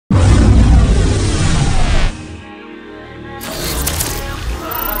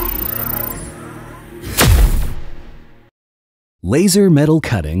Laser Metal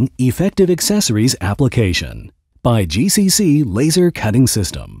Cutting Effective Accessories Application by GCC Laser Cutting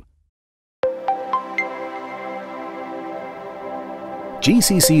System.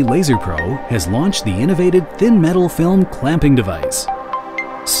 GCC LaserPro has launched the innovative thin metal film clamping device.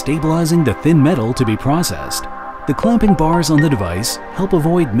 Stabilizing the thin metal to be processed, the clamping bars on the device help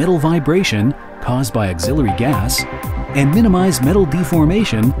avoid metal vibration caused by auxiliary gas and minimize metal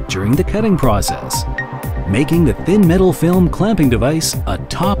deformation during the cutting process, making the thin metal film clamping device a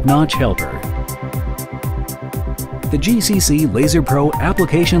top-notch helper. The GCC LaserPro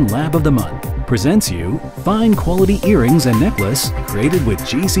Application Lab of the Month presents you fine quality earrings and necklace created with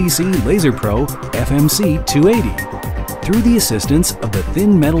GCC LaserPro FMC 280 through the assistance of the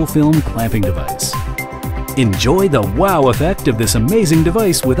thin metal film clamping device. Enjoy the wow effect of this amazing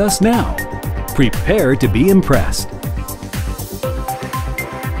device with us now. Prepare to be impressed.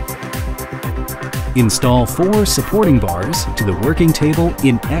 Install 4 supporting bars to the working table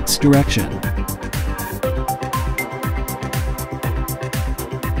in X direction.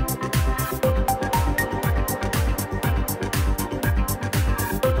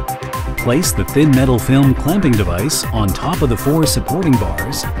 Place the thin metal film clamping device on top of the 4 supporting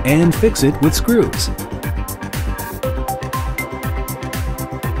bars and fix it with screws.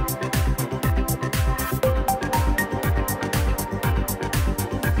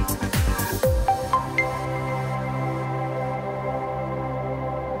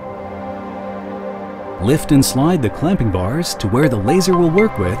 Lift and slide the clamping bars to where the laser will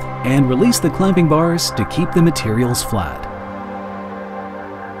work with and release the clamping bars to keep the materials flat.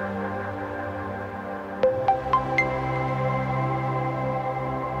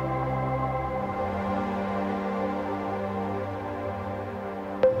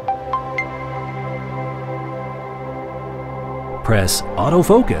 Press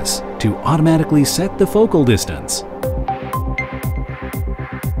autofocus to automatically set the focal distance.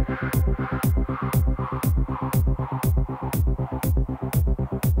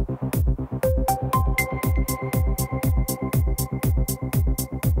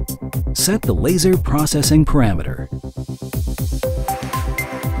 Set the laser processing parameter.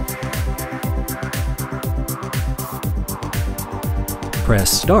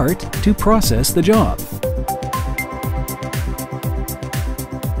 Press Start to process the job.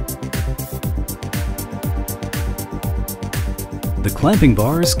 The clamping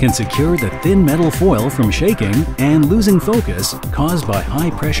bars can secure the thin metal foil from shaking and losing focus caused by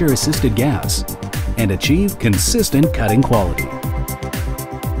high-pressure assisted gas and achieve consistent cutting quality.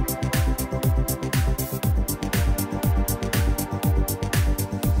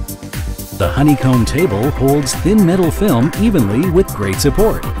 The honeycomb table holds thin metal film evenly with great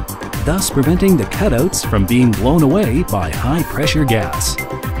support, thus preventing the cutouts from being blown away by high-pressure gas.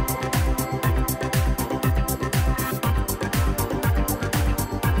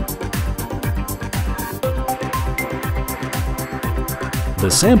 The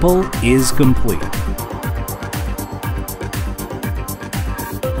sample is complete.